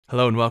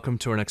Hello and welcome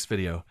to our next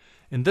video.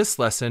 In this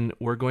lesson,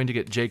 we're going to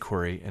get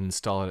JQuery and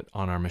install it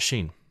on our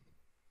machine.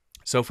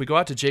 So if we go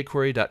out to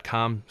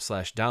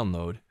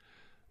jquery.com/download,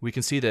 we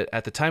can see that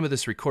at the time of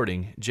this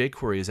recording,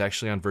 jQuery is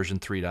actually on version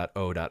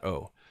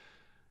 3.0.0.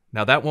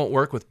 Now that won't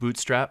work with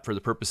Bootstrap for the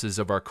purposes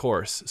of our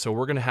course, so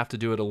we're going to have to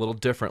do it a little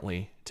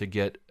differently to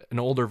get an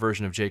older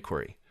version of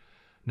jQuery.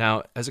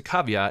 Now, as a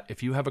caveat,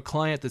 if you have a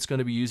client that's going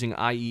to be using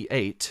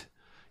IE8,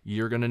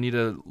 you're going to need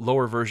a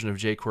lower version of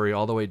jQuery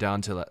all the way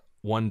down to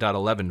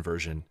 1.11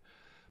 version.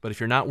 But if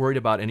you're not worried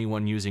about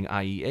anyone using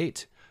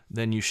IE8,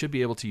 then you should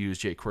be able to use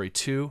jQuery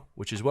 2,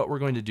 which is what we're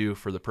going to do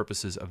for the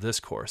purposes of this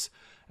course.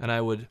 And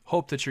I would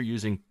hope that you're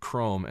using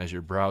Chrome as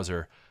your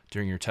browser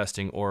during your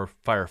testing, or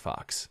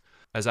Firefox,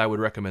 as I would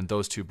recommend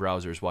those two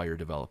browsers while you're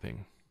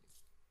developing.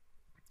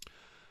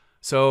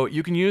 So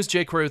you can use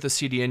jQuery with a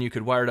CDN, you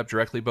could wire it up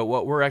directly, but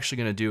what we're actually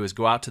going to do is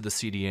go out to the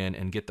CDN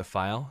and get the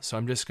file. So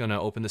I'm just going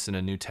to open this in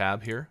a new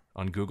tab here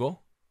on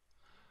Google.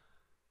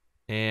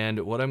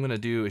 And what I'm going to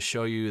do is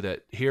show you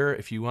that here,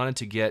 if you wanted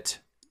to get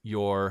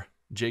your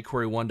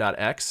jQuery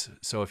 1.x,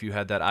 so if you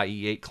had that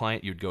IE8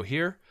 client, you'd go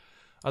here.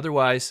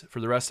 Otherwise, for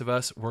the rest of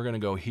us, we're going to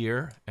go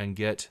here and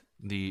get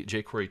the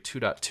jQuery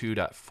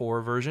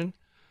 2.2.4 version.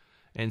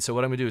 And so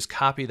what I'm going to do is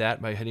copy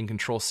that by hitting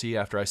Control-C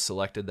after I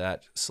selected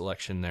that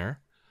selection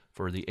there.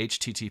 For the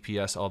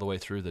HTTPS all the way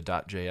through the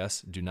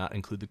 .js, do not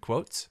include the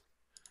quotes.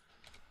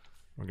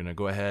 We're going to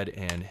go ahead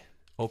and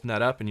open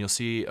that up and you'll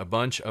see a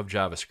bunch of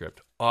JavaScript.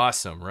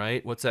 Awesome,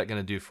 right? What's that going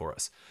to do for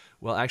us?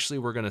 Well, actually,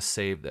 we're going to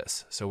save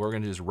this. So we're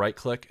going to just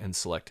right-click and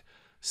select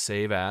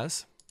Save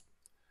As.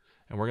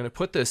 And we're going to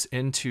put this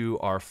into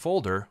our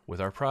folder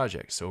with our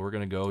project. So we're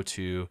going to go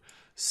to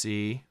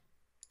C,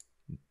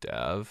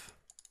 Dev,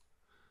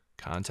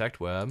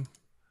 Contact Web,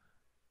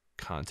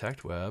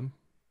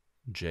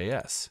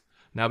 JS.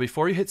 Now,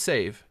 before you hit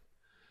Save,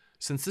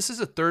 since this is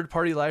a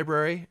third-party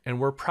library, and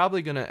we're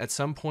probably going to, at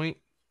some point,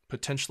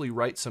 potentially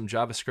write some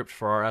JavaScript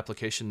for our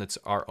application that's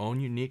our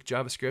own unique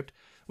JavaScript,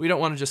 we don't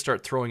want to just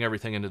start throwing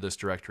everything into this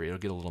directory. It'll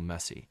get a little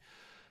messy.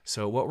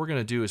 So what we're going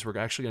to do is we're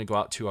actually going to go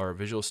out to our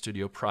Visual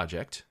Studio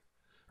project.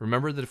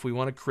 Remember that if we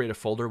want to create a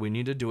folder, we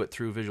need to do it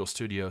through Visual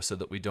Studio so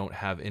that we don't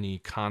have any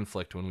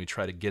conflict when we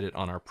try to get it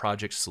on our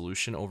project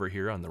solution over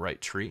here on the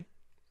right tree.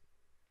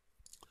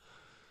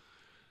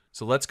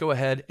 So let's go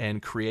ahead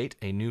and create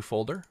a new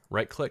folder.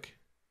 Right-click,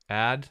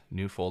 Add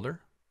New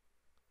Folder.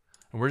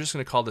 And we're just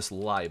going to call this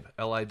lib,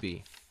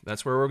 L-I-B.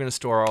 That's where we're going to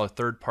store all our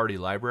third-party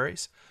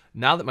libraries.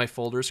 Now that my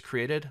folder is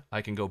created,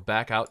 I can go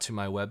back out to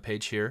my web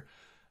page here.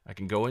 I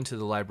can go into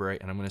the library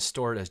and I'm going to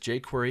store it as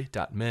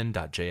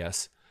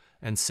jQuery.min.js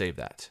and save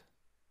that.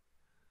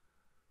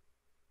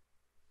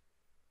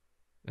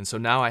 And so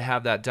now I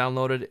have that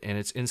downloaded and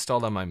it's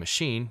installed on my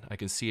machine. I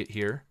can see it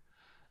here.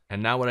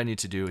 And now what I need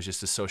to do is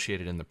just associate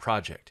it in the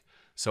project.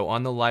 So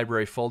on the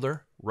library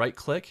folder,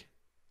 right-click,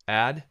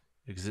 Add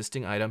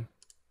Existing Item,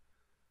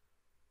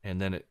 and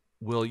then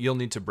you'll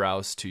need to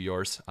browse to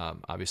yours.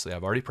 Obviously,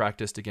 I've already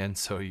practiced again,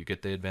 so you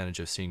get the advantage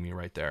of seeing me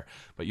right there.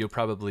 But you'll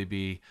probably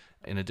be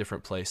in a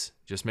different place.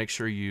 Just make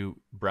sure you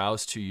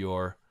browse to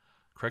your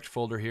correct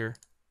folder here.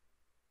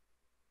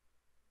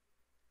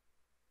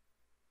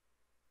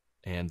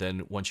 And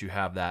then once you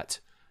have that,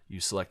 you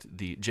select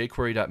the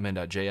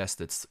jQuery.min.js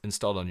that's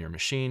installed on your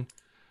machine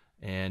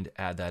and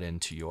add that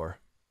into your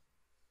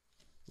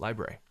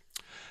library.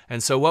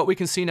 And so what we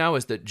can see now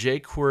is that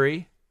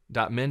jQuery.min.js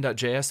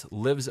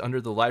lives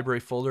under the library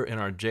folder in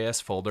our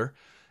JS folder,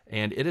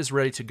 and it is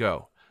ready to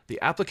go.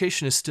 The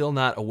application is still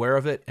not aware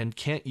of it and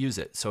can't use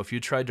it. So if you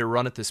tried to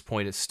run at this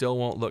point, it still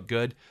won't look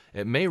good.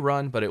 It may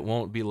run, but it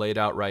won't be laid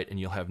out right,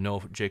 and you'll have no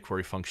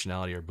jQuery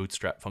functionality or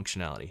Bootstrap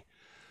functionality.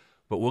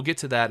 But we'll get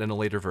to that in a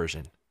later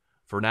version.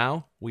 For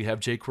now, we have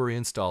jQuery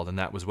installed, and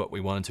that was what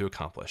we wanted to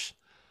accomplish.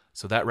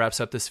 So that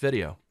wraps up this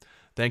video.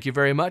 Thank you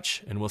very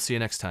much, and we'll see you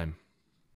next time.